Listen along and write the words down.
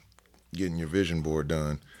getting your vision board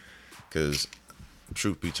done, because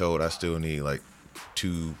truth be told, I still need like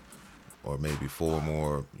 2 or maybe 4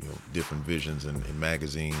 more, different visions in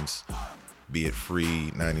magazines, be it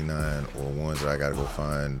free 99 or ones that I gotta go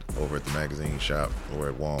find over at the magazine shop or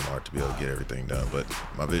at Walmart to be able to get everything done. But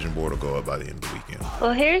my vision board will go up by the end of the weekend.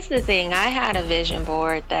 Well, here's the thing. I had a vision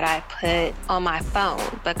board that I put on my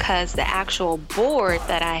phone because the actual board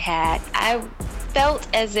that I had, I felt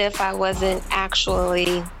as if I wasn't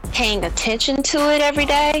actually paying attention to it every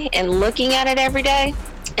day and looking at it every day.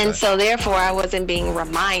 And so therefore I wasn't being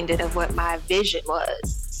reminded of what my vision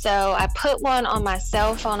was. So I put one on my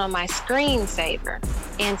cell phone on my screensaver.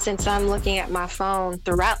 And since I'm looking at my phone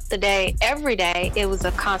throughout the day, every day, it was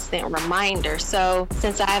a constant reminder. So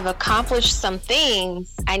since I've accomplished some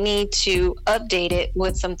things, I need to update it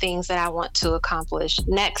with some things that I want to accomplish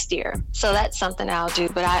next year. So that's something I'll do.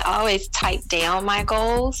 But I always type down my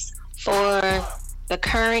goals for the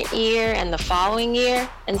current year and the following year.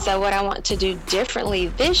 And so what I want to do differently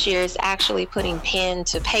this year is actually putting pen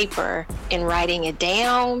to paper and writing it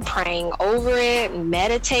down, praying over it,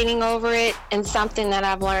 meditating over it. And something that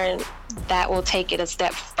I've learned that will take it a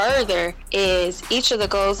step further is each of the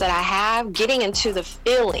goals that I have, getting into the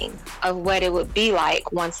feeling of what it would be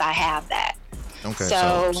like once I have that. Okay,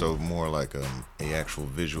 so more like a actual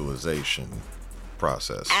visualization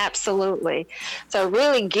process. Absolutely. So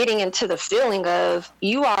really getting into the feeling of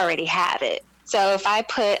you already have it. So if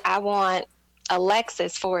I want a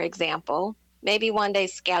Lexus, for example, maybe one day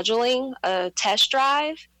scheduling a test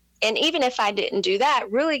drive. And even if I didn't do that,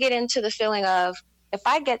 really get into the feeling of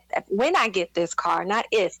when I get this car, not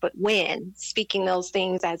if, but when, speaking those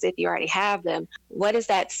things as if you already have them, what does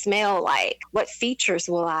that smell like? What features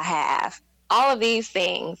will I have? All of these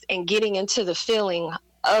things, and getting into the feeling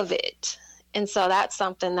of it. And so that's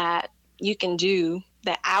something that you can do,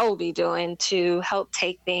 that I will be doing to help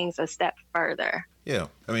take things a step further. Yeah.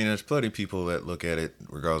 I mean, there's plenty of people that look at it,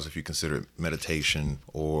 regardless if you consider it meditation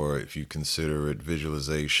or if you consider it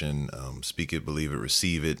visualization, speak it, believe it,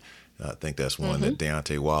 receive it. I think that's one that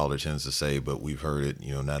Deontay Wilder tends to say, but we've heard it,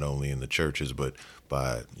 not only in the churches, but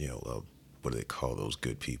by, what do they call those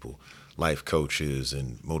good people? Life coaches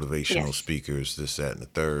and motivational speakers, this, that, and the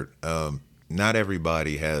third. Not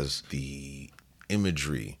everybody has the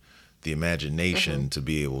imagery, the imagination to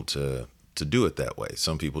be able to do it that way.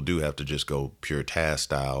 Some people do have to just go pure task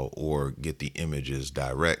style or get the images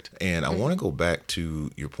direct. And I want to go back to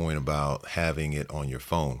your point about having it on your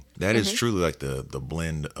phone. That is truly like the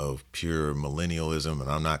blend of pure millennialism. And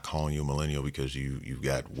I'm not calling you a millennial because you've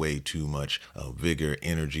got way too much vigor,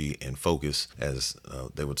 energy, and focus, as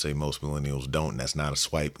they would say most millennials don't. And that's not a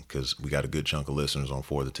swipe, because we got a good chunk of listeners on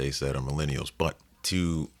For the Taste that are millennials. But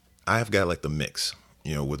I've got like the mix,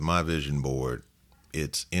 with my vision board.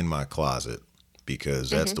 It's in my closet because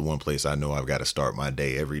that's the one place I know I've got to start my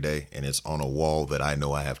day every day. And it's on a wall that I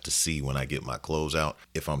know I have to see when I get my clothes out.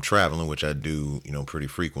 If I'm traveling, which I do, pretty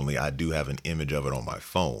frequently, I do have an image of it on my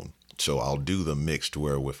phone. So I'll do the mix to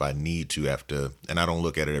where if I need to and I don't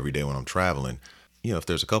look at it every day when I'm traveling, if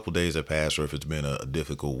there's a couple days that pass or if it's been a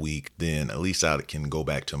difficult week, then at least I can go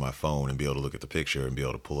back to my phone and be able to look at the picture and be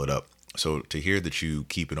able to pull it up. So to hear that you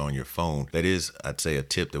keep it on your phone, that is, I'd say, a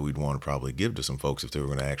tip that we'd want to probably give to some folks if they were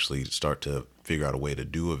going to actually start to figure out a way to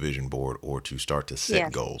do a vision board or to start to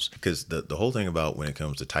set goals. Because the whole thing about when it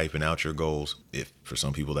comes to typing out your goals, if for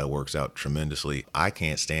some people that works out tremendously, I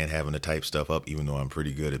can't stand having to type stuff up, even though I'm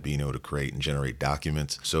pretty good at being able to create and generate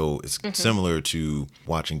documents. So it's similar to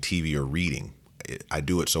watching TV or reading. I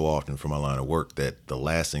do it so often for my line of work that the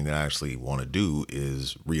last thing that I actually want to do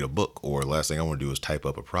is read a book, or the last thing I want to do is type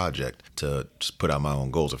up a project to just put out my own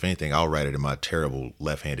goals. If anything, I'll write it in my terrible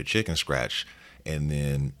left-handed chicken scratch and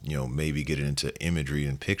then, maybe get it into imagery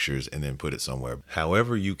and pictures and then put it somewhere.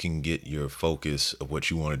 However you can get your focus of what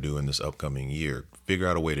you want to do in this upcoming year, figure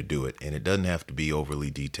out a way to do it. And it doesn't have to be overly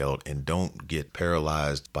detailed, and don't get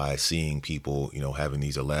paralyzed by seeing people, having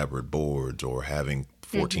these elaborate boards or having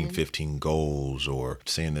 14, 15 goals, or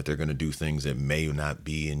saying that they're going to do things that may not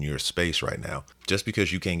be in your space right now. Just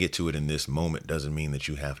because you can't get to it in this moment doesn't mean that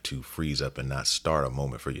you have to freeze up and not start a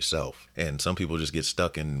moment for yourself. And some people just get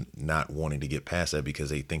stuck in not wanting to get past that because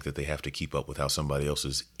they think that they have to keep up with how somebody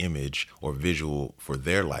else's image or visual for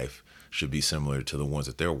their life should be similar to the ones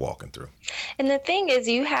that they're walking through. And the thing is,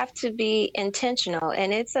 you have to be intentional,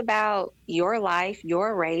 and it's about your life,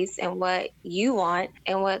 your race, and what you want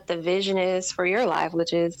and what the vision is for your life,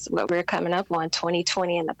 which is what we're coming up on,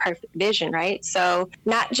 2020 and the perfect vision, right? So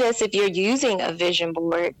not just if you're using a vision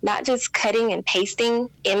board, not just cutting and pasting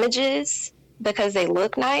images because they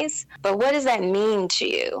look nice, but what does that mean to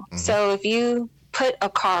you? So if you put a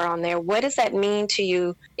car on there, what does that mean to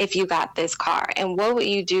you if you got this car? And what would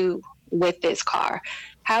you do with this car?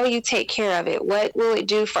 How will you take care of it? What will it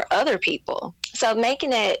do for other people? So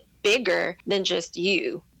making it bigger than just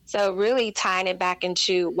you. So really tying it back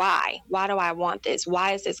into why. Why do I want this?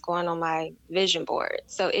 Why is this going on my vision board?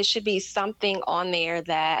 So it should be something on there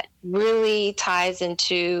that really ties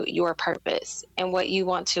into your purpose and what you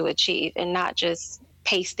want to achieve, and not just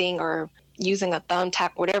pasting or using a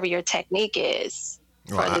thumbtack, whatever your technique is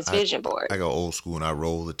for this vision board. I go old school and I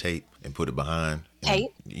roll the tape and put it behind.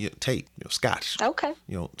 Tape? Yeah, tape. Scotch. Okay.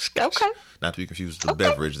 Scotch. Okay. Not to be confused with the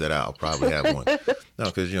beverage that I'll probably have one. No,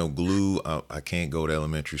 because, glue, I can't go to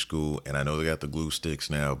elementary school, and I know they got the glue sticks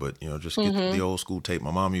now, but, just get the old school tape.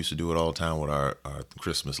 My mom used to do it all the time with our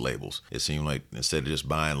Christmas labels. It seemed like instead of just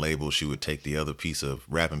buying labels, she would take the other piece of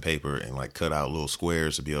wrapping paper and cut out little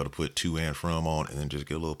squares to be able to put to and from on, and then just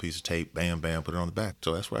get a little piece of tape, bam, bam, put it on the back.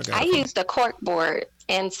 So that's where I got it from. used a cork board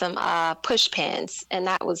and some push pins, and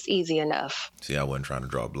that was easy enough. See, I wasn't trying to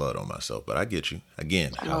draw blood on myself, but I get you.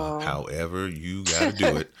 Again, however you got to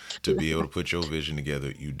do it to be able to put your vision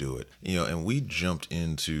together, you do it. And we jumped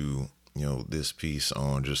into this piece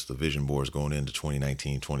on just the vision boards going into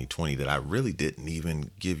 2019, 2020 that I really didn't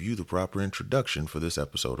even give you the proper introduction for this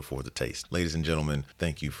episode of For the Taste. Ladies and gentlemen,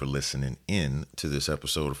 thank you for listening in to this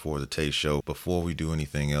episode of For the Taste Show. Before we do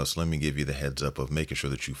anything else, let me give you the heads up of making sure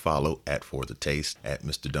that you follow at For the Taste, at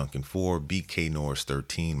Mr. Duncan 4, BK Norris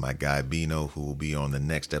 13, my guy Bino, who will be on the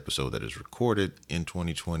next episode that is recorded in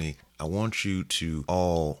 2020. I want you to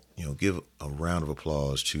all, give a round of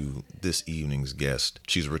applause to this evening's guest.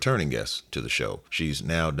 She's a returning guest to the show. She's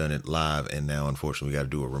now done it live, and now, unfortunately, we got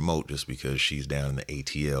to do a remote just because she's down in the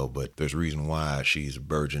ATL. But there's a reason why she's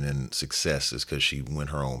burgeoning success is because she went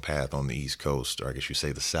her own path on the East Coast, or I guess you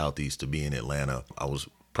say the Southeast, to be in Atlanta. I was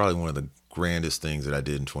probably one of the grandest things that I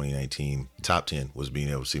did in 2019, top 10, was being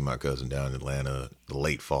able to see my cousin down in Atlanta the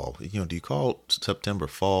late fall. Do you call September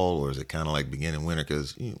fall, or is it kind of like beginning winter?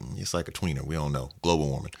 Because it's like a tweener. We don't know. Global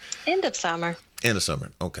warming. End of summer. End of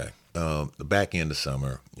summer. Okay. The back end of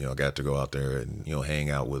summer, I got to go out there and, hang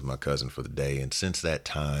out with my cousin for the day. And since that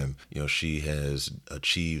time, she has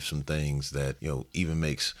achieved some things that, even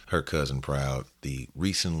makes her cousin proud. The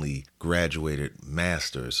recently graduated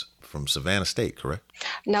master's from Savannah State, correct?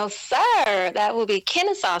 No, sir. That will be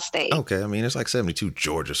Kennesaw State. Okay. I mean, it's like 72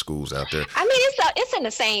 Georgia schools out there. I mean, it's in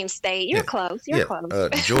the same state. You're close. You're close.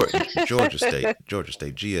 Georgia State,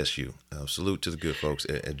 GSU. Salute to the good folks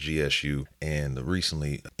at GSU and the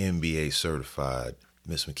recently MBA certified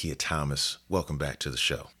Miss Makia Thomas. Welcome back to the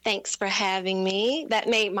show. Thanks for having me. That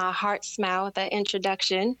made my heart smile with that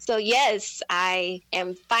introduction. So yes, I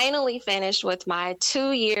am finally finished with my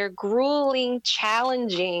 2-year grueling,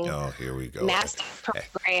 challenging here we go. master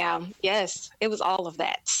program. Yes, it was all of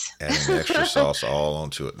that. Adding extra sauce all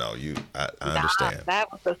onto it. No, I understand.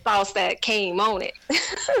 That was the sauce that came on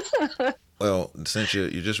it. Well, since you're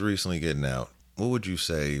just recently getting out, what would you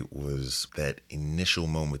say was that initial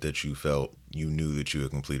moment that you felt you knew that you had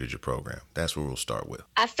completed your program? That's where we'll start with.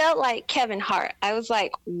 I felt like Kevin Hart. I was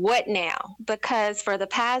like, what now? Because for the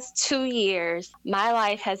past 2 years, my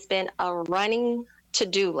life has been a running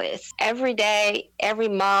to-do list. Every day, every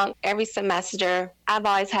month, every semester, I've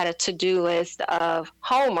always had a to-do list of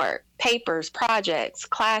homework, papers, projects,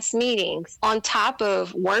 class meetings, on top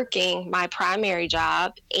of working my primary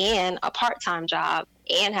job and a part-time job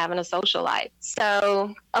and having a social life.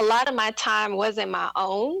 So a lot of my time wasn't my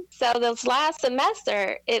own. So this last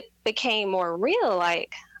semester, it became more real,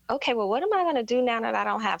 like, okay, well, what am I going to do now that I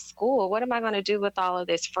don't have school? What am I going to do with all of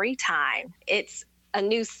this free time? It's a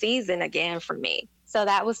new season again for me. So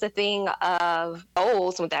that was the thing of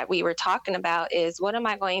goals that we were talking about, is what am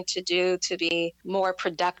I going to do to be more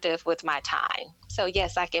productive with my time? So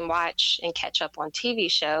yes, I can watch and catch up on TV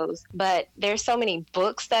shows, but there's so many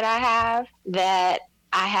books that I have that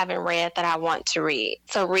I haven't read that I want to read.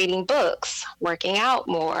 So reading books, working out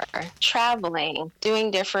more, traveling, doing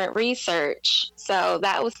different research. So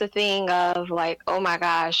that was the thing of like, oh my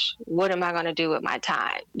gosh, what am I going to do with my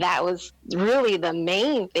time? That was really the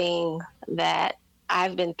main thing that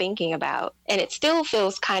I've been thinking about. And it still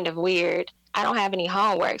feels kind of weird. I don't have any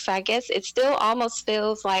homework. So I guess it still almost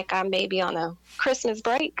feels like I'm maybe on a Christmas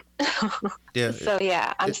break. Yeah. So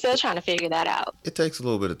yeah, I'm still trying to figure that out. It takes a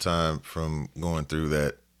little bit of time from going through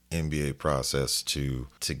that MBA process to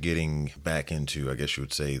getting back into, I guess you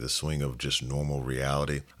would say, the swing of just normal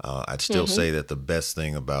reality. I'd still say that the best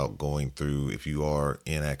thing about going through, if you are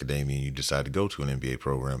in academia and you decide to go to an MBA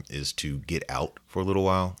program, is to get out for a little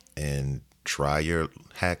while and try your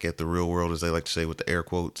hack at the real world, as they like to say with the air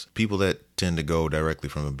quotes. People that tend to go directly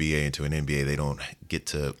from a BA into an MBA, they don't get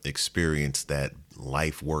to experience that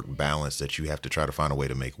life work balance that you have to try to find a way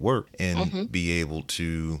to make work and be able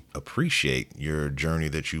to appreciate your journey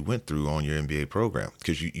that you went through on your MBA program,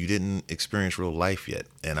 because you didn't experience real life yet.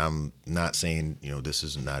 And I'm not saying, this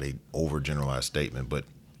is not a overgeneralized statement, but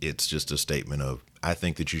it's just a statement of, I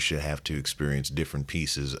think that you should have to experience different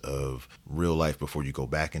pieces of real life before you go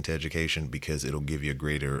back into education, because it'll give you a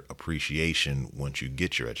greater appreciation once you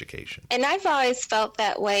get your education. And I've always felt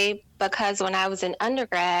that way, because when I was an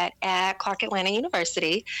undergrad at Clark Atlanta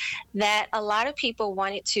University, that a lot of people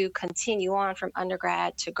wanted to continue on from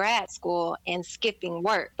undergrad to grad school and skipping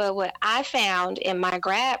work. But what I found in my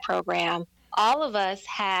grad program, all of us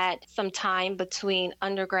had some time between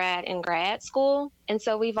undergrad and grad school. And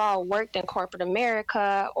so we've all worked in corporate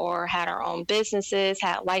America or had our own businesses,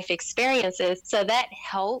 had life experiences. So that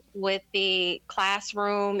helped with the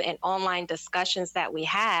classroom and online discussions that we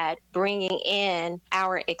had, bringing in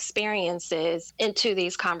our experiences into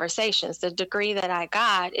these conversations. The degree that I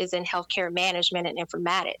got is in healthcare management and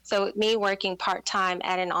informatics. So me working part-time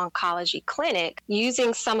at an oncology clinic,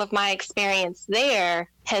 using some of my experience there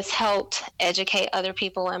has helped educate other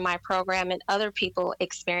people in my program, and other people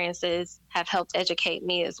experiences have helped educate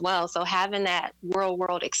me as well. So having that real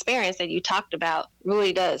world experience that you talked about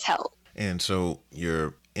really does help. And so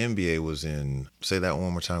your MBA was in, say that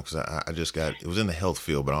one more time, because I just got, it was in the health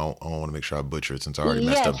field, but I don't want to make sure I butcher it since I already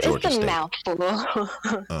messed up Georgia State. Yes, it's a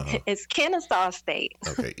mouthful. It's Kennesaw State.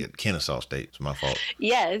 Okay, Kennesaw State. It's my fault.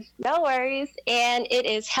 Yes, no worries. And it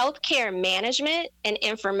is healthcare management and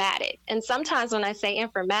informatics. And sometimes when I say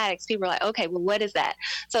informatics, people are like, okay, well, what is that?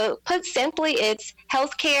 So put simply, it's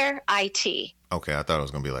healthcare IT. Okay, I thought it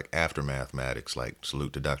was going to be like after mathematics, like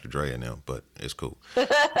salute to Dr. Dre and them, but it's cool.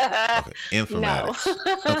 Okay, informatics.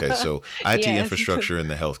 No. Okay, so IT infrastructure in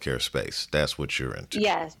the healthcare space. That's what you're into.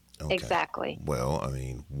 Yes, okay. Exactly. Well, I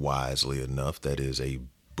mean, wisely enough, that is a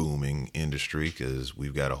booming industry, because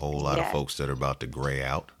we've got a whole lot of folks that are about to gray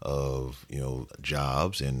out of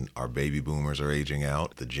jobs, and our baby boomers are aging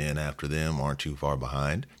out. The gen after them aren't too far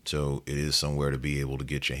behind, so it is somewhere to be able to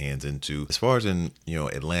get your hands into. As far as in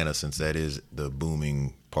Atlanta, since that is the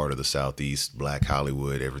booming part of the Southeast, Black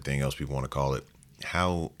Hollywood, everything else people want to call it,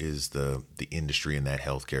 how is the industry in that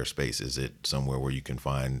healthcare space? Is it somewhere where you can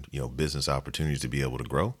find business opportunities to be able to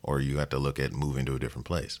grow, or you have to look at moving to a different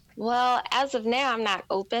place? Well, as of now, I'm not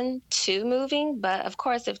open to moving, but of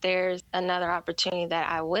course, if there's another opportunity, that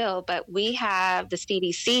I will. But we have the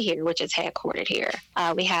CDC here, which is headquartered here.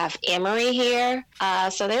 We have Emory here,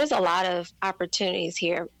 so there's a lot of opportunities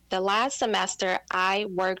here. The last semester, I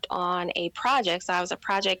worked on a project. So I was a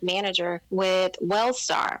project manager with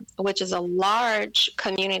WellStar, which is a large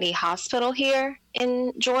community hospital here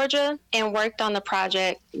in Georgia, and worked on the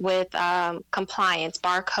project with compliance,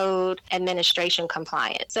 barcode administration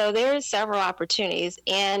compliance. So there's several opportunities,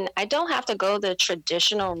 and I don't have to go the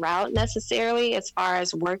traditional route necessarily as far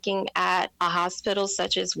as working at a hospital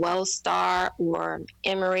such as WellStar or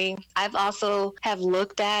Emory. I've also have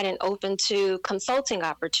looked at and open to consulting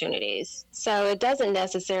opportunities. So it doesn't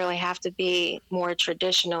necessarily have to be more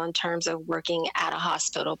traditional in terms of working at a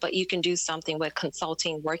hospital, but you can do something with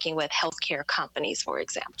consulting, working with healthcare companies, for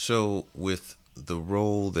example. So with the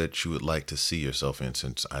role that you would like to see yourself in,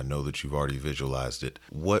 since I know that you've already visualized it,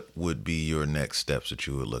 what would be your next steps that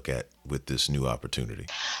you would look at with this new opportunity?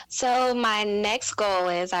 So my next goal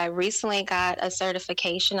is, I recently got a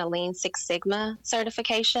certification, a Lean Six Sigma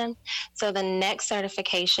certification. So the next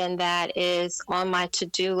certification that is on my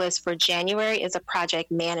to-do list for January is a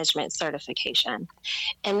project management certification.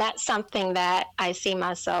 And that's something that I see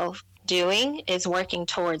myself doing, is working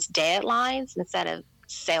towards deadlines instead of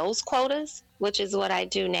sales quotas, which is what I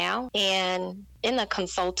do now. And in a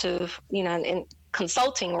consultative, in a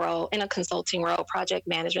consulting role, project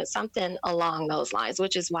management, something along those lines,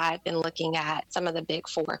 which is why I've been looking at some of the big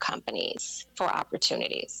four companies for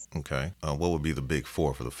opportunities. Okay. What would be the big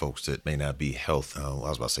four for the folks that may not be health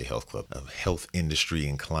industry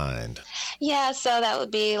inclined? Yeah, so that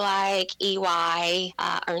would be like EY,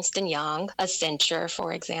 Ernst & Young, Accenture,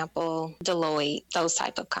 for example, Deloitte, those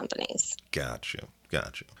type of companies. Gotcha.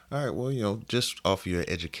 All right. Well, just off your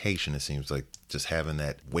education, it seems like just having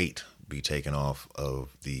that weight be taken off of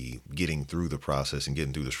the getting through the process and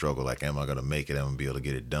getting through the struggle. Like, am I going to make it? Am I going to be able to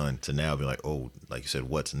get it done? To now be like, oh, like you said,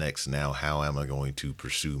 what's next? Now, how am I going to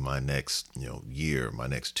pursue my next, year, my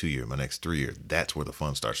next 2 year, my next 3 year? That's where the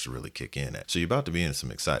fun starts to really kick in at. So you're about to be in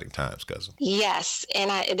some exciting times, cousin. Yes.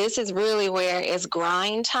 And this is really where it's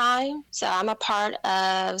grind time. So I'm a part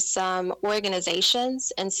of some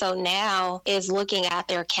organizations. And so now is looking at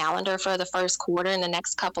their calendar for the first quarter in the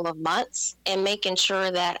next couple of months and making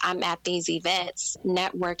sure that I'm at at these events,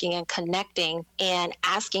 networking and connecting and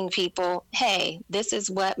asking people, hey, this is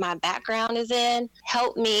what my background is in.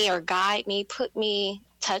 Help me or guide me, put me in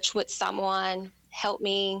touch with someone, help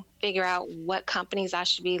me figure out what companies I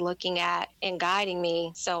should be looking at and guiding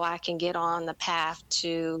me so I can get on the path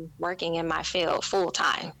to working in my field full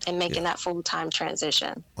time and making that full time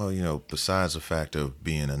transition. Well, besides the fact of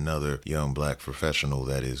being another young Black professional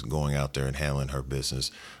that is going out there and handling her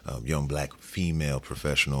business, young Black female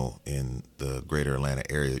professional in the greater Atlanta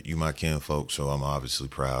area, you my kin folks, so I'm obviously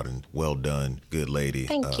proud and well done, good lady.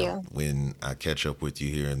 Thank you. When I catch up with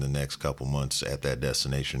you here in the next couple months at that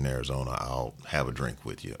destination in Arizona, I'll have a drink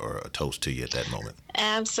with you or a toast to you at that moment.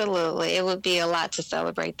 Absolutely. It would be a lot to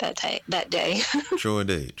celebrate that day. Sure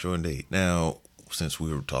indeed. Now, since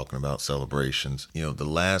we were talking about celebrations, the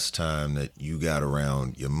last time that you got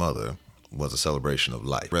around your mother was a celebration of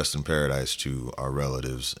life. Rest in paradise to our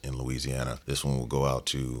relatives in Louisiana. This one will go out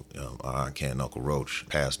to our Aunt Cat and Uncle Roach,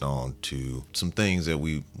 passed on to some things that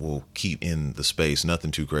we will keep in the space.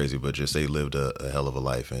 Nothing too crazy, but just they lived a hell of a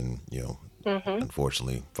life, and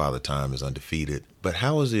unfortunately, Father Time is undefeated. But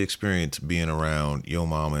how was the experience being around your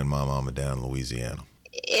mama and my mama down in Louisiana?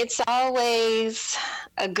 It's always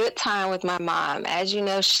a good time with my mom. As you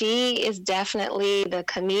know, she is definitely the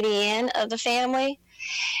comedian of the family.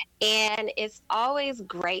 And it's always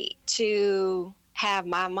great to have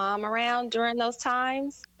my mom around during those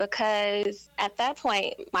times, because at that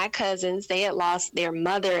point, my cousins, they had lost their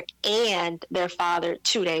mother and their father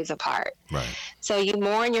 2 days apart. Right. So you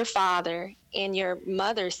mourn your father and your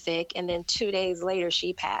mother's sick, and then 2 days later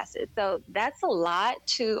she passes. So that's a lot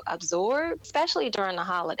to absorb, especially during the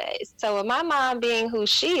holidays. So with my mom being who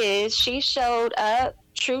she is, she showed up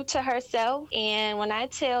true to herself. And when I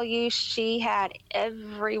tell you, she had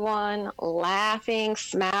everyone laughing,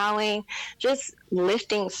 smiling, just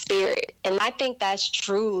lifting spirit. And I think that's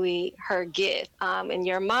truly her gift. And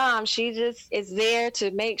your mom, she just is there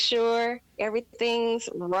to make sure everything's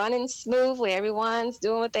running smoothly. Everyone's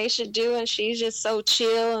doing what they should do. And she's just so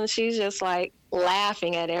chill, and she's just like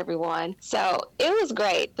laughing at everyone. So it was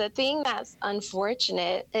great. The thing that's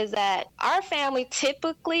unfortunate is that our family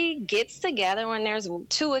typically gets together when there's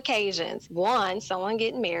two occasions. One, someone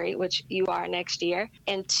getting married, which you are next year,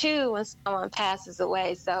 and two, when someone passes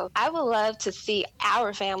away. So I would love to see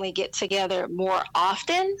our family get together more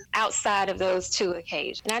often outside of those two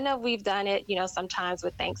occasions. And I know we've done it, sometimes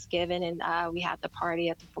with Thanksgiving, and we had the party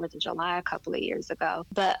at the 4th of July a couple of years ago.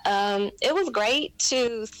 But it was great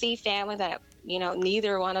to see family that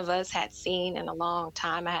neither one of us had seen in a long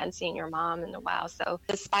time. I hadn't seen your mom in a while. So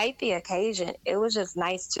despite the occasion, it was just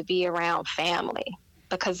nice to be around family,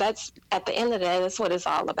 because that's, at the end of the day, that's what it's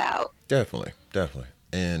all about. Definitely.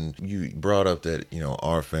 And you brought up that,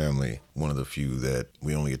 our family, one of the few that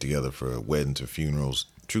we only get together for weddings or funerals.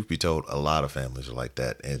 Truth be told, a lot of families are like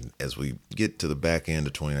that. And as we get to the back end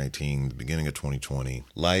of 2019, the beginning of 2020,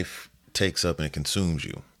 life takes up and it consumes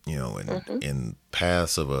you. In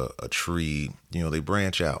paths of a tree, they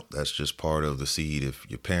branch out. That's just part of the seed. If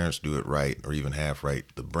your parents do it right, or even half right,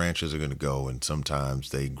 the branches are going to go, and sometimes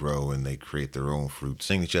they grow and they create their own fruits.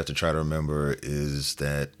 The thing that you have to try to remember is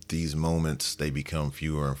that these moments, they become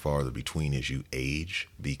fewer and farther between as you age,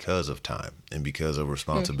 because of time and because of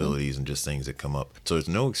responsibilities and just things that come up. So there's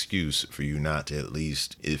no excuse for you not to, at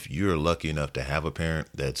least if you're lucky enough to have a parent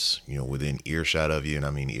that's, within earshot of you, and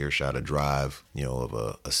I mean earshot, a drive, of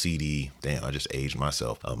a CD. Damn, I just aged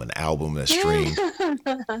myself. An album that's streamed.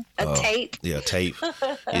 A tape. Yeah, tape.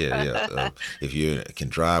 Yeah. If you can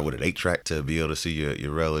drive with an 8-track to be able to see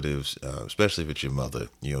your relatives, especially if it's your mother,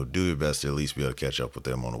 do your best to at least be able to catch up with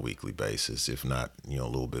them on a weekly basis. If not, a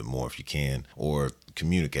little bit more if you can, or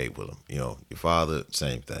communicate with them. Your father,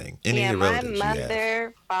 same thing. Any of your relatives my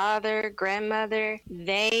mother, father, grandmother,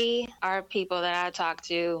 they are people that I talk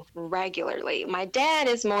to regularly. My dad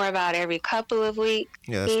is more about every couple of weeks.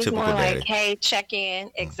 Yeah, that's He's typical more daddy. like, hey, check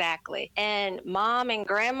in. Exactly. And mom and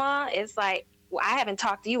grandma, it's like, well, I haven't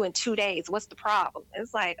talked to you in 2 days. What's the problem?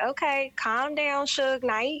 It's like, okay, calm down, Suge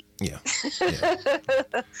Knight. Yeah.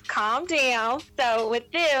 Calm down. So with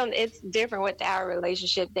them, it's different with our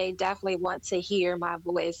relationship. They definitely want to hear my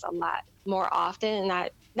voice a lot more often. And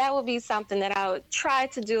that would be something that I would try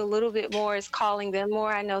to do a little bit more, is calling them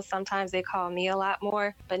more. I know sometimes they call me a lot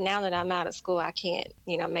more, but now that I'm out of school, I can't,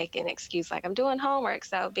 make an excuse like I'm doing homework.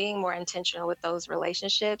 So being more intentional with those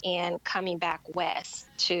relationships and coming back west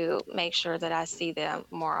to make sure that I see them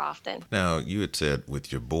more often. Now, you had said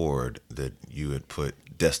with your board that you had put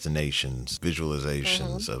destinations,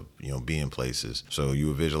 visualizations of, being places. So you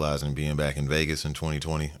were visualizing being back in Vegas in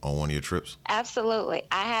 2020 on one of your trips? Absolutely.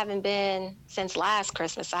 I haven't been since last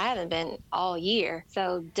Christmas. I haven't been all year.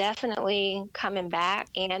 So definitely coming back.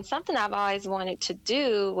 And something I've always wanted to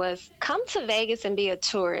do was come to Vegas and be a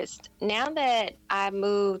tourist. Now that I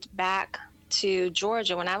moved back to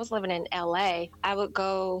Georgia, when I was living in LA, I would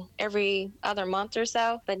go every other month or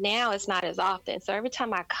so, but now it's not as often. So every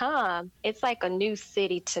time I come, it's like a new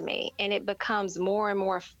city to me, and it becomes more and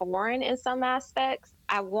more foreign in some aspects.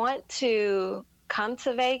 I want to come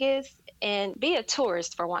to Vegas and be a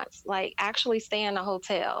tourist for once, like actually stay in a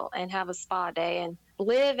hotel and have a spa day and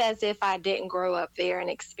live as if I didn't grow up there and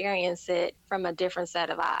experience it from a different set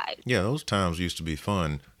of eyes. Yeah, those times used to be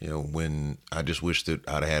fun, when I just wish that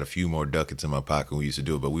I'd have had a few more ducats in my pocket when we used to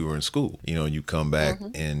do it, but we were in school, and you come back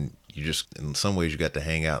and you just, in some ways, you got to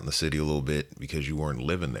hang out in the city a little bit because you weren't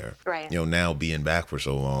living there. Right. Now being back for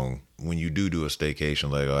so long, when you do a staycation,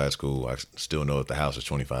 like, oh, that's cool, I still know that the house is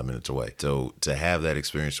 25 minutes away. So to have that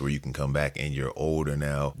experience where you can come back and you're older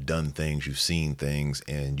now, done things, you've seen things,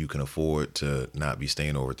 and you can afford to not be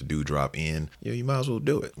staying over at the Dewdrop Inn, you might as well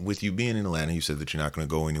do it. With you being in Atlanta, you said that you're not going to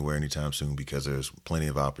go anywhere anytime soon because there's plenty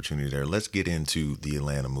of opportunity there. Let's get into the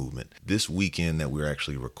Atlanta movement. This weekend that we're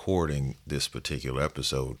actually recording this particular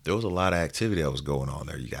episode, there was a lot of activity that was going on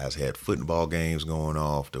there. You guys had football games going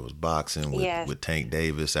off. There was boxing with Tank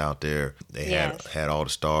Davis out there. They had all the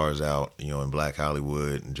stars out, in Black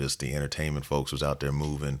Hollywood, and just the entertainment folks was out there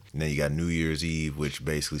moving. And then you got New Year's Eve, which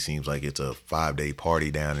basically seems like it's a 5-day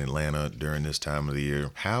party down in Atlanta during this time of the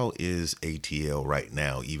year. How is ATL right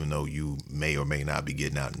now, even though you may or may not be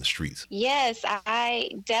getting out in the streets? Yes,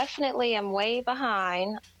 I definitely am way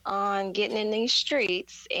behind on getting in these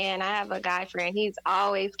streets, and I have a guy friend. He's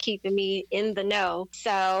always keeping me in the know.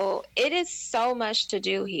 So it is so much to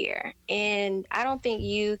do here, and I don't think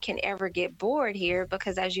you can ever get bored here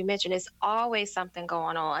because, as you mentioned, it's always something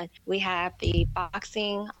going on. We have the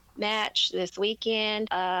boxing match this weekend.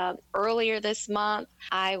 Earlier this month,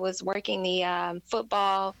 I was working the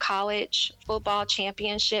college football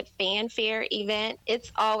championship fanfare event.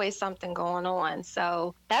 It's always something going on.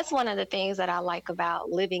 So that's one of the things that I like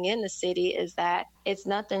about living in the city is that it's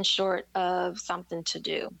nothing short of something to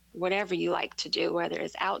do, whatever you like to do, whether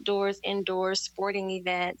it's outdoors, indoors, sporting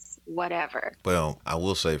events, whatever. Well, I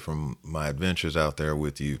will say from my adventures out there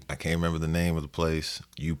with you, I can't remember the name of the place.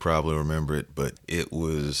 You probably remember it, but it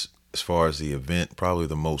was, as far as the event, probably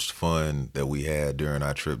the most fun that we had during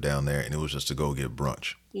our trip down there, and it was just to go get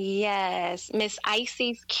brunch. Yes, Miss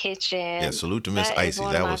Icy's Kitchen. Yeah, salute to Miss Icy.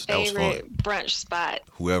 That was fun. Brunch spot.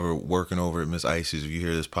 Whoever working over at Miss Icy's, if you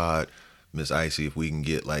hear this pod, Miss Icy, if we can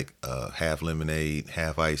get like half lemonade,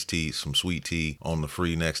 half iced tea, some sweet tea on the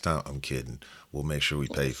free next time, I'm kidding. We'll make sure we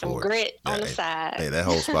pay for it. Some grit on the side. Hey, that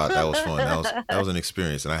whole spot, that was fun. That was an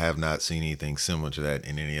experience, and I have not seen anything similar to that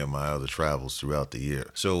in any of my other travels throughout the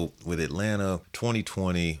year. So with Atlanta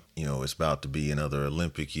 2020, it's about to be another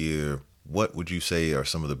Olympic year. What would you say are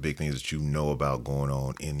some of the big things that you know about going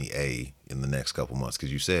on in the A in the next couple months?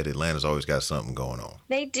 Because you said Atlanta's always got something going on.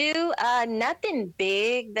 They do. Nothing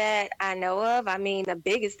big that I know of. I mean, the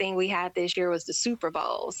biggest thing we had this year was the Super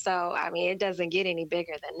Bowl. So, I mean, it doesn't get any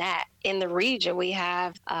bigger than that. In the region, we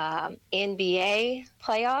have NBA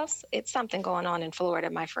playoffs. It's something going on in Florida,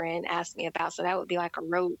 my friend asked me about. So that would be like a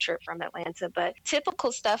road trip from Atlanta. But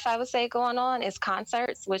typical stuff I would say going on is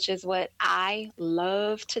concerts, which is what I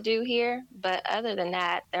love to do here. But other than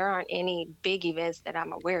that, there aren't any big events that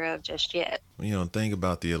I'm aware of just yet. The thing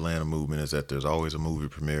about the Atlanta movement is that there's always a movie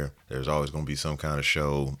premiere. There's always going to be some kind of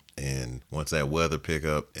show. And once that weather pick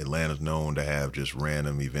up, Atlanta's known to have just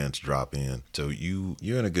random events drop in. So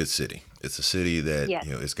you're in a good city. It's a city that,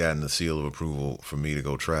 it's gotten the seal of approval for me to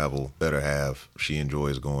go travel. Better half, she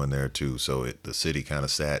enjoys going there too. So the city kind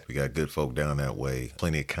of sat. We got good folk down that way.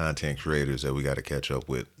 Plenty of content creators that we got to catch up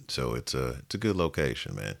with. So it's a good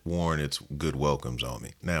location, man. Warren, it's good welcomes on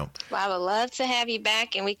me. Now, well, I would love to have you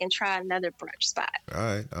back and we can try another brunch spot. All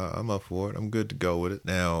right. I'm up for it. I'm good to go with it.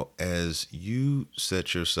 Now, as you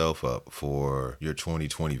set yourself up for your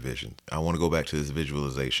 2020 vision, I want to go back to this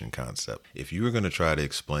visualization concept. If you were going to try to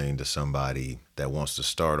explain to somebody that wants to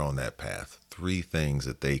start on that path, 3 things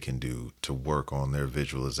that they can do to work on their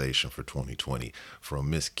visualization for 2020 from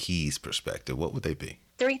Miss Key's perspective, what would they be?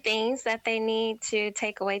 3 things that they need to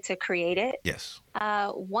take away to create it. Yes.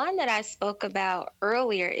 One that I spoke about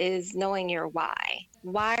earlier is knowing your why.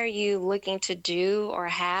 why are you looking to do or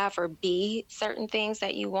have or be certain things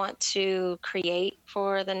that you want to create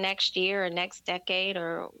for the next year or next decade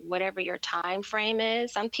or whatever your time frame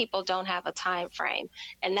is? Some people don't have a time frame,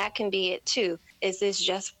 and that can be it too. Is this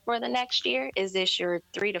just for the next year? Is this your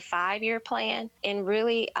 3 to 5 year plan? And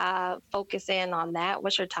really focus in on that.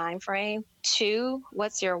 What's your time frame? 2,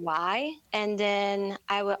 what's your why? And then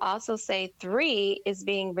I would also say 3 is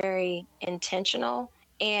being very intentional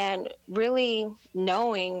and really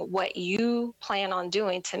knowing what you plan on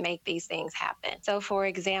doing to make these things happen. So, for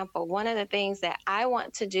example, one of the things that I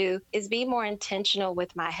want to do is be more intentional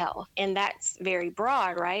with my health. And that's very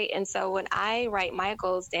broad, right? And so when I write my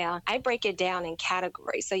goals down, I break it down in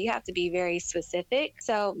categories. So you have to be very specific.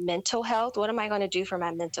 So, mental health, what am I going to do for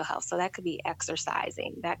my mental health? So that could be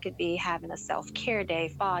exercising, that could be having a self-care day,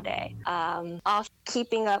 fall day, also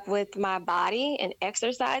keeping up with my body and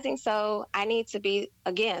exercising. So I need to be,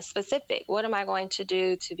 again, specific. What am I going to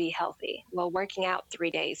do to be healthy? Well, working out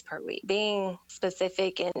 3 days per week, being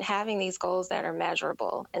specific and having these goals that are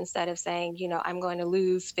measurable instead of saying, I'm going to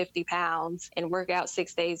lose 50 pounds and work out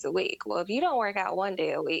 6 days a week. Well, if you don't work out 1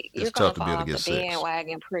 day a week, you're going to fall off the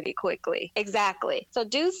bandwagon pretty quickly. Exactly. So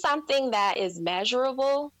do something that is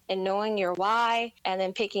measurable and knowing your why, and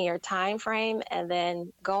then picking your time frame and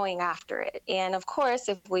then going after it. And of course,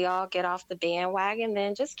 if we all get off the bandwagon,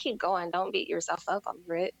 then just keep going. Don't beat yourself up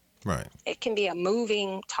over it. Right. It can be a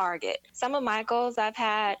moving target. Some of my goals I've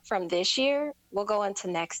had from this year will go into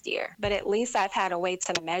next year, but at least I've had a way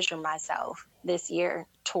to measure myself this year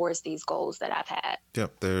towards these goals that I've had.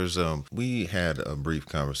 Yep. There's we had a brief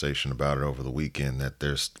conversation about it over the weekend, that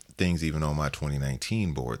there's things even on my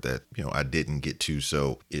 2019 board that I didn't get to.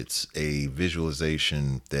 So it's a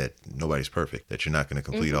visualization that nobody's perfect, that you're not going to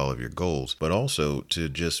complete all of your goals, but also to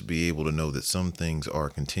just be able to know that some things are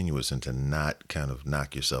continuous and to not kind of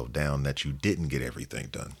knock yourself down that you didn't get everything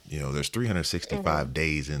done. There's 365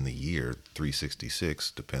 days in the year,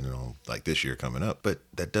 366 depending on like this year coming up, but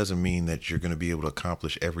that doesn't mean that you're going to be able to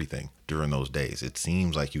accomplish everything during those days. It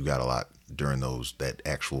seems like you got a lot during that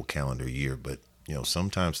actual calendar year, but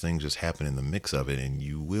sometimes things just happen in the mix of it, and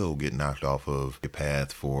you will get knocked off of your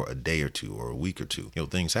path for a day or two or a week or two.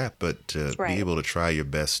 Things happen, but to be able to try your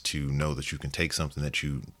best to know that you can take something that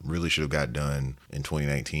you really should have got done in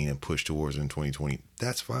 2019 and push towards in 2020,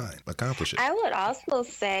 that's fine. Accomplish it. I would also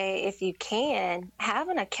say, if you can, have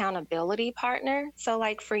an accountability partner. So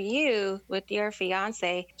like for you with your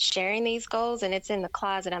fiance, sharing these goals, and it's in the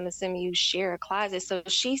closet. I'm assuming you share a closet. So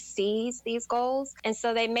she sees these goals, and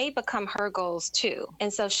so they may become her goals too.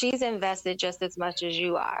 And so she's invested just as much as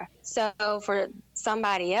you are. So for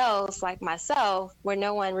somebody else like myself, where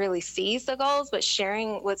no one really sees the goals, but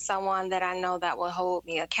sharing with someone that I know that will hold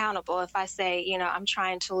me accountable. If I say, I'm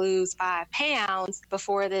trying to lose 5 pounds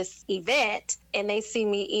before this event, and they see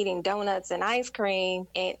me eating donuts and ice cream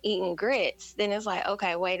and eating grits, then it's like,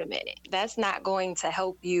 okay, wait a minute. That's not going to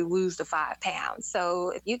help you lose the 5 pounds.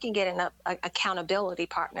 So if you can get an accountability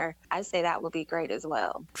partner, I'd say that would be great as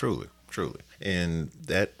well. Truly. And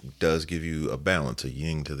that does give you a balance, a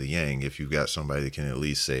yin to the yang, if you've got somebody that can at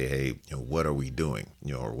least say, hey, what are we doing?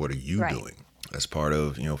 Or what are you doing? As part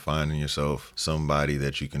of, finding yourself somebody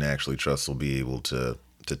that you can actually trust will be able to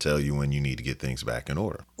tell you when you need to get things back in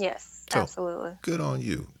order. Yes, so, absolutely. Good on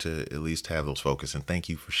you to at least have those focus. And thank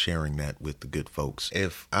you for sharing that with the good folks.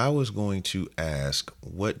 If I was going to ask,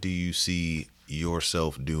 what do you see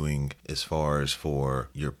yourself doing as far as for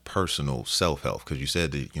your personal self-health? Because you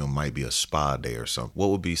said that might be a spa day or something. What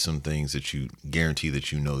would be some things that you guarantee that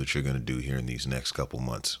that you're going to do here in these next couple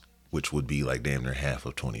months, which would be like damn near half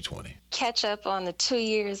of 2020? Catch up on the 2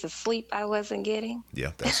 years of sleep I wasn't getting.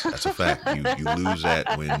 Yeah, that's a fact. You lose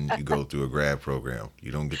that when you go through a grad program.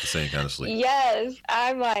 You don't get the same kind of sleep. Yes.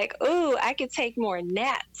 I'm like, ooh, I could take more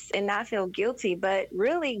naps and not feel guilty, but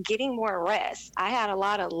really getting more rest. I had a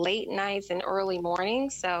lot of late nights and early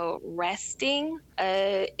mornings, so resting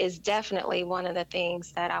is definitely one of the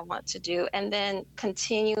things that I want to do. And then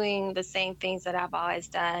continuing the same things that I've always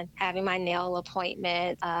done, having my nail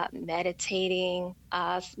appointment, meditating,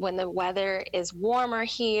 when the weather is warmer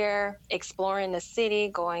here, exploring the city,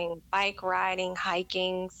 going bike riding,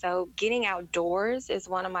 hiking. So getting outdoors is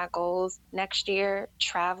one of my goals next year,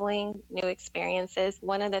 traveling, new experiences.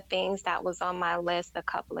 One of the things that was on my list a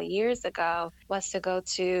couple of years ago was to go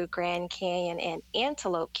to Grand Canyon and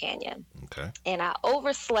Antelope Canyon. Okay. And I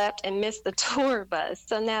overslept and missed the tour bus.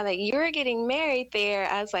 So now that you're getting married there,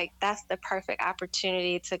 I was like, that's the perfect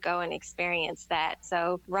opportunity to go and experience that.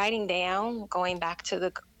 So writing down, going back back to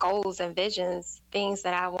the goals and visions, things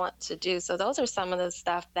that I want to do. So those are some of the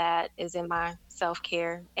stuff that is in my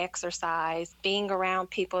self-care: exercise, being around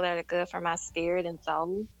people that are good for my spirit and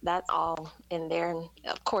soul. That's all in there. And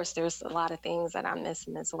of course, there's a lot of things that I'm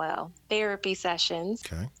missing as well. Therapy sessions,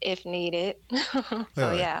 Okay. if needed.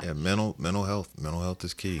 So yeah. Mental health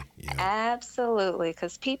is key. Yeah. Absolutely,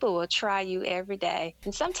 because people will try you every day.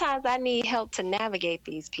 And sometimes I need help to navigate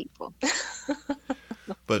these people.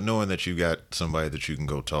 But knowing that you got somebody that you can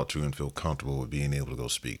go talk to and feel comfortable with being able to go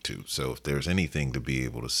speak to. So if there's anything to be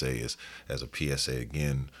able to say is, as a PSA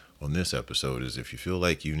again on this episode, is if you feel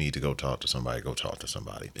like you need to go talk to somebody, go talk to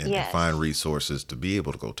somebody and find resources to be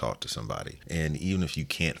able to go talk to somebody. And even if you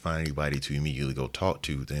can't find anybody to immediately go talk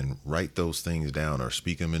to, then write those things down or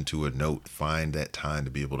speak them into a note. Find that time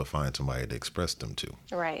to be able to find somebody to express them to.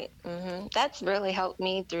 Right. That's really helped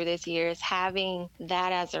me through this year, is having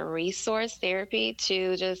that as a resource, therapy,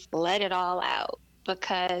 to just let it all out.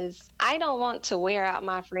 Because I don't want to wear out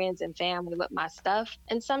my friends and family with my stuff.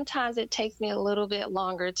 And sometimes it takes me a little bit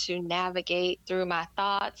longer to navigate through my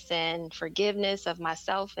thoughts and forgiveness of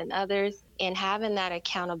myself and others. And having that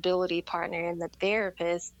accountability partner in the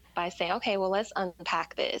therapist, by saying, okay, well, let's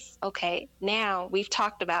unpack this. Okay, now we've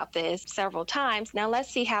talked about this several times. Now let's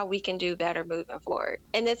see how we can do better moving forward.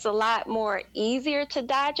 And it's a lot more easier to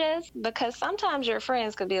digest, because sometimes your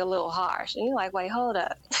friends could be a little harsh and you're like, wait, hold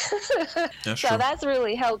up. So that's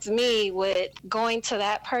really helped me with going to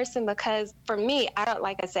that person, because for me, I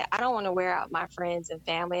don't want to wear out my friends and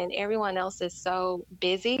family, and everyone else is so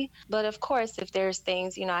busy. But of course, if there's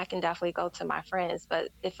things, I can definitely go to my friends. But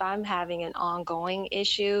if I'm having an ongoing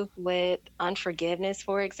issue with unforgiveness,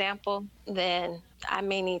 for example, then I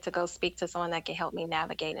may need to go speak to someone that can help me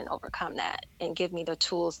navigate and overcome that and give me the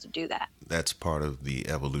tools to do that. That's part of the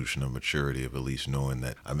evolution of maturity, of at least knowing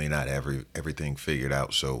that I may not have everything figured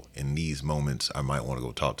out. So in these moments, I might want to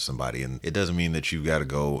go talk to somebody. And it doesn't mean that you got to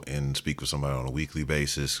go and speak with somebody on a weekly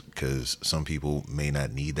basis, because some people may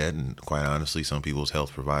not need that. And quite honestly, some people's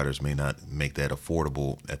health providers may not make that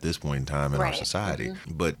affordable at this point in time in our society.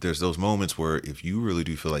 But there's those moments where if you really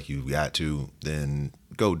do feel like you got to, then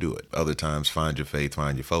go do it. Other times, find your faith,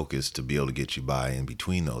 find your focus to be able to get you by in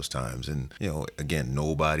between those times. And, again,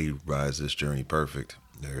 nobody rides this journey perfect.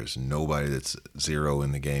 There's nobody that's zero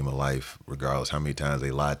in the game of life, regardless how many times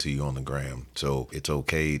they lie to you on the gram. So it's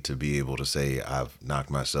okay to be able to say, I've knocked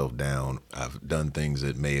myself down. I've done things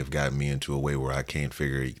that may have gotten me into a way where I can't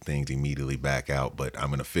figure things immediately back out, but I'm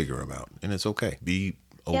going to figure them out. And it's okay. Be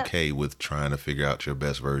okay with trying to figure out your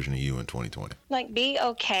best version of you in 2020. Like, be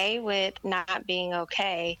okay with not being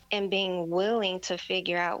okay, and being willing to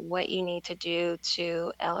figure out what you need to do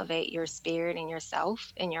to elevate your spirit and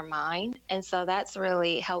yourself and your mind. And so that's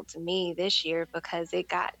really helped me this year, because it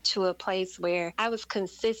got to a place where I was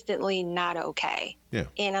consistently not okay. Yeah.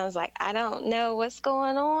 And I was like, I don't know what's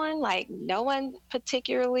going on. Like, no one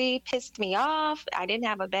particularly pissed me off. I didn't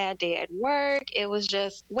have a bad day at work. It was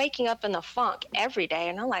just waking up in a funk every day.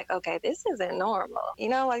 And I'm like, okay, this isn't normal.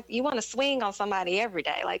 Like, you want to swing on somebody every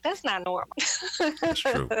day. Like, that's not normal. That's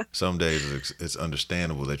true. Some days it's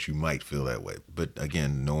understandable that you might feel that way. But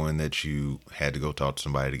again, knowing that you had to go talk to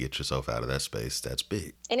somebody to get yourself out of that space, that's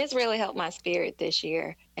big. And it's really helped my spirit this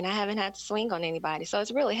year. And I haven't had to swing on anybody. So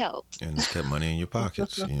it's really helped. And it's kept money in your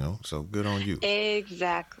pockets, so good on you.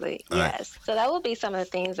 Exactly. All yes. Right. So that would be some of the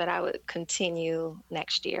things that I would continue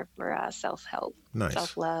next year for self-help,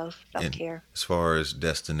 self-love, self-care. And as far as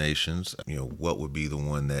destinations, what would be the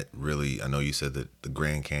one that really, I know you said that the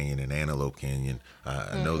Grand Canyon and Antelope Canyon,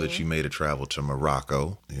 I know that you made a travel to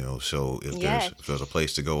Morocco, so if there's a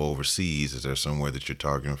place to go overseas, is there somewhere that you're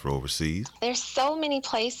targeting for overseas? There's so many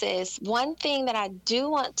places. One thing that I do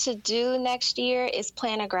want to do next year is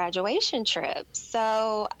plan a graduation trip.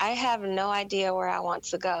 So I have no idea where I want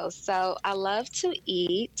to go. So I love to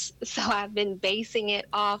eat. So I've been basing it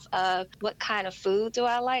off of what kind of food do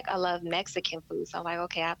I like. I love Mexican food. So I'm like,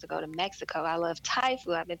 okay, I have to go to Mexico. I love Thai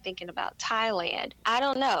food. I've been thinking about Thailand. I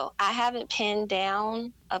don't know. I haven't pinned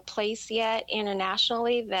down a place yet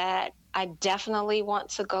internationally that I definitely want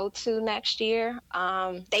to go to next year.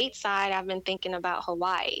 Stateside, I've been thinking about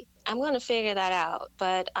Hawaii. I'm going to figure that out.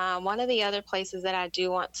 But one of the other places that I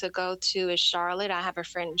do want to go to is Charlotte. I have a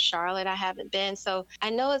friend in Charlotte I haven't been. So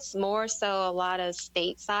I know it's more so a lot of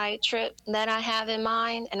stateside trips that I have in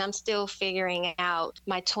mind. And I'm still figuring out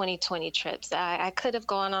my 2020 trips. I could have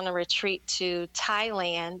gone on a retreat to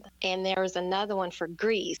Thailand, and there was another one for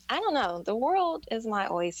Greece. I don't know. The world is my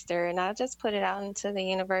oyster, and I just put it out into the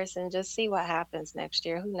universe and just see what happens next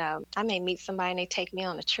year. Who knows? I may meet somebody and they take me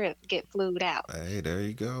on a trip, get flued out. Hey, there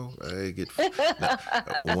you go. I get now,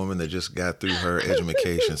 a woman that just got through her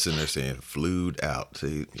education sitting there saying flued out.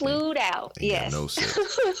 See, Flued out, yes. No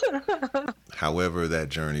sense. However that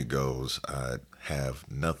journey goes, I have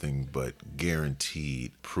nothing but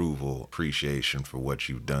guaranteed approval, appreciation for what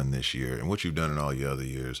you've done this year and what you've done in all your other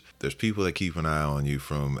years. There's people that keep an eye on you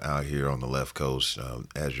from out here on the left coast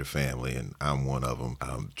as your family, and I'm one of them.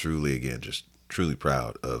 I'm truly, again, just truly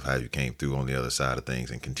proud of how you came through on the other side of things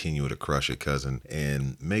and continue to crush it, cousin.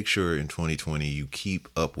 And make sure in 2020 you keep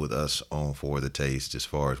up with us on For the Taste as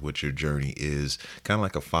far as what your journey is, kind of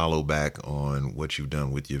like a follow back on what you've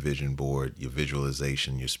done with your vision board, your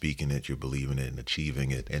visualization, you're speaking it, you're believing it and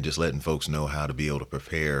achieving it, and just letting folks know how to be able to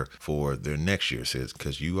prepare for their next year, sis,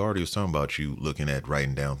 because you already was talking about you looking at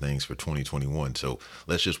writing down things for 2021. So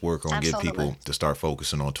let's just work on Absolutely. get people to start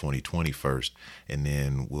focusing on 2020 first, and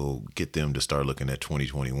then we'll get them to start looking at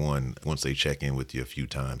 2021 once they check in with you a few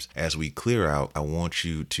times. As we clear out, I want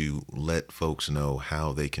you to let folks know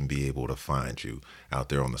how they can be able to find you out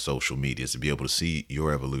there on the social medias, to be able to see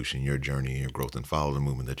your evolution, your journey, and your growth, and follow the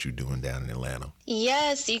movement that you're doing down in Atlanta.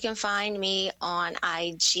 Yes, you can find me on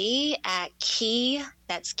IG at Kee,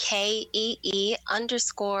 that's KEE_element.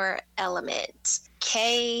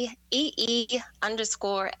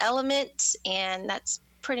 KEE_element. And that's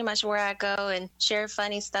pretty much where I go and share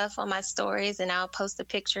funny stuff on my stories, and I'll post a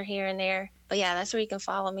picture here and there. But yeah, that's where you can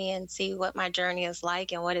follow me and see what my journey is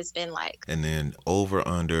like and what it's been like. And then over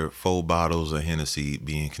under 4 bottles of Hennessy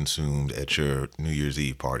being consumed at your New Year's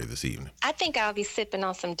Eve party this evening. I think I'll be sipping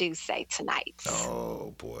on some Douce tonight.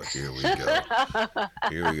 Oh boy, here we go.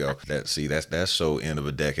 Here we go. That's so end of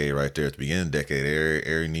a decade right there. At the beginning of the decade,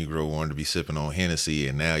 every Negro wanted to be sipping on Hennessy,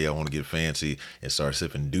 and now y'all want to get fancy and start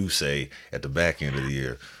sipping Douce at the back end of the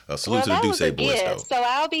year. Salute to the Douce boys, though. So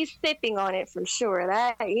I'll be sipping on it for sure.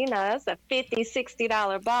 That's a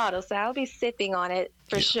 $50-$60 bottle, so I'll be sipping on it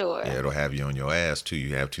for sure. Yeah, it'll have you on your ass too.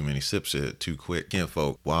 You have too many sips too quick.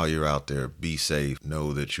 Kinfolk, while you're out there, be safe.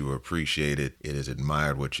 Know that you are appreciated. It is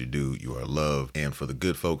admired what you do. You are loved. And for the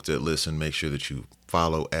good folks that listen, make sure that you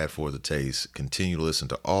follow For the Taste. Continue to listen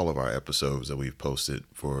to all of our episodes that we've posted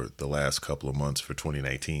for the last couple of months for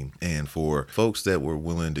 2019. And for folks that were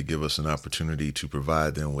willing to give us an opportunity to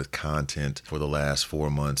provide them with content for the last 4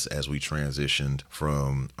 months as we transitioned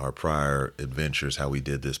from our prior adventures, how we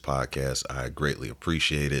did this podcast, I greatly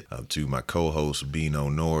appreciate it. To my co-host, Bino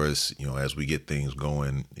Norris, as we get things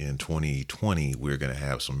going in 2020, we're going to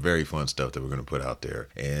have some very fun stuff that we're going to put out there.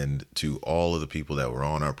 And to all of the people that were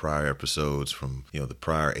on our prior episodes from, the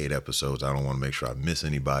prior 8 episodes, I don't want to make sure I miss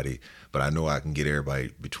anybody, but I know I can get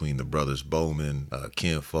everybody between the brothers Bowman,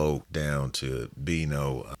 Kinfolk, down to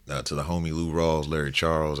Bino, to the homie Lou Rawls, Larry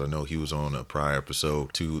Charles. I know he was on a prior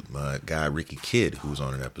episode, to my guy Ricky Kidd, who was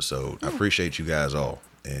on an episode. I appreciate you guys all.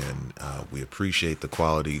 And we appreciate the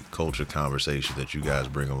quality culture conversation that you guys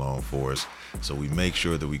bring along for us. So we make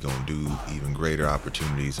sure that we're going to do even greater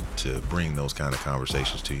opportunities to bring those kind of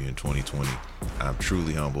conversations to you in 2020. I'm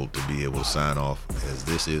truly humbled to be able to sign off, as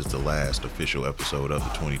this is the last official episode of the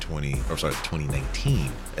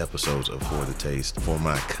 2019 episodes of For the Taste. For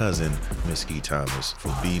my cousin, Miss E. Thomas,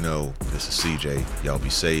 for Bino, this is CJ. Y'all be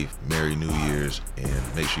safe. Merry New Year's.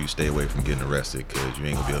 And make sure you stay away from getting arrested, because you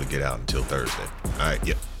ain't going to be able to get out until Thursday. All right.